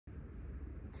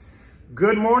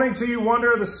Good morning to you,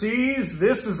 Wonder of the Seas.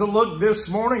 This is a look this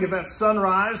morning at that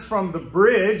sunrise from the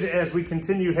bridge as we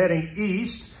continue heading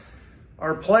east.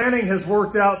 Our planning has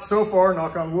worked out so far,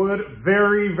 knock on wood,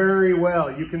 very, very well.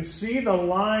 You can see the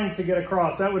line to get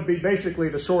across. That would be basically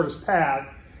the shortest path.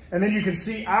 And then you can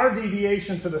see our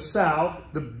deviation to the south,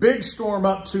 the big storm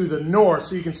up to the north.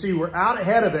 So you can see we're out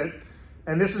ahead of it.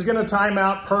 And this is going to time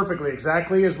out perfectly,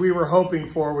 exactly as we were hoping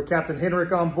for, with Captain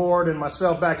Henrik on board and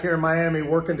myself back here in Miami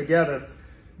working together.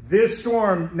 This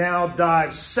storm now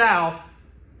dives south,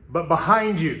 but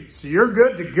behind you. So you're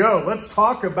good to go. Let's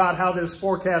talk about how this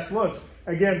forecast looks.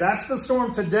 Again, that's the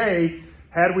storm today.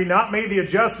 Had we not made the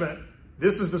adjustment,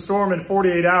 this is the storm in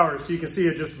 48 hours. So you can see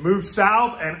it just moves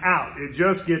south and out. It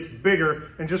just gets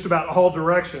bigger in just about all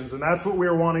directions. And that's what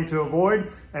we're wanting to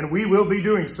avoid. And we will be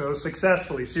doing so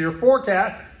successfully. So your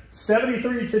forecast,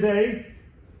 73 today,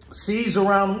 seas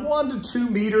around 1 to 2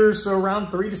 meters, so around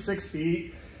 3 to 6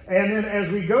 feet. And then as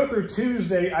we go through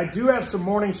Tuesday, I do have some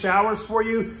morning showers for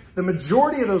you. The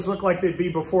majority of those look like they'd be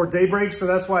before daybreak, so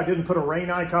that's why I didn't put a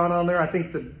rain icon on there. I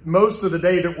think that most of the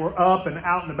day that we're up and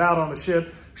out and about on the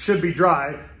ship should be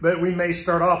dry, but we may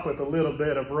start off with a little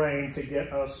bit of rain to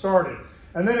get us started.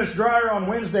 And then it's drier on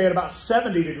Wednesday at about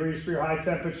 70 degrees for your high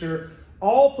temperature.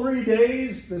 All 3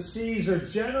 days, the seas are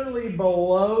generally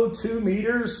below 2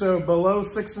 meters, so below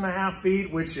 6.5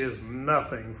 feet, which is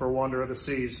nothing for Wonder of the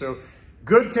Seas. So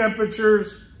good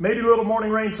temperatures, maybe a little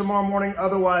morning rain tomorrow morning.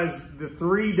 Otherwise, the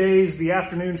 3 days, the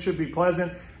afternoon should be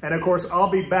pleasant. And of course,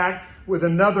 I'll be back with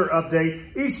another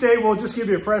update. Each day, we'll just give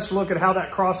you a fresh look at how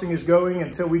that crossing is going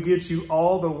until we get you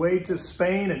all the way to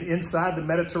Spain and inside the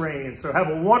Mediterranean. So have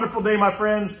a wonderful day, my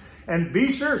friends. And be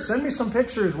sure, send me some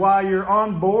pictures while you're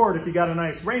on board. If you got a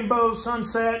nice rainbow,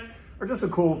 sunset, or just a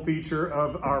cool feature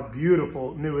of our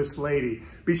beautiful newest lady.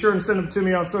 Be sure and send them to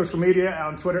me on social media,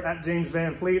 on Twitter at James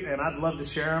Van Fleet, and I'd love to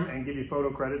share them and give you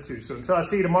photo credit too. So until I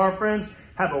see you tomorrow, friends,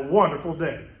 have a wonderful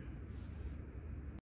day.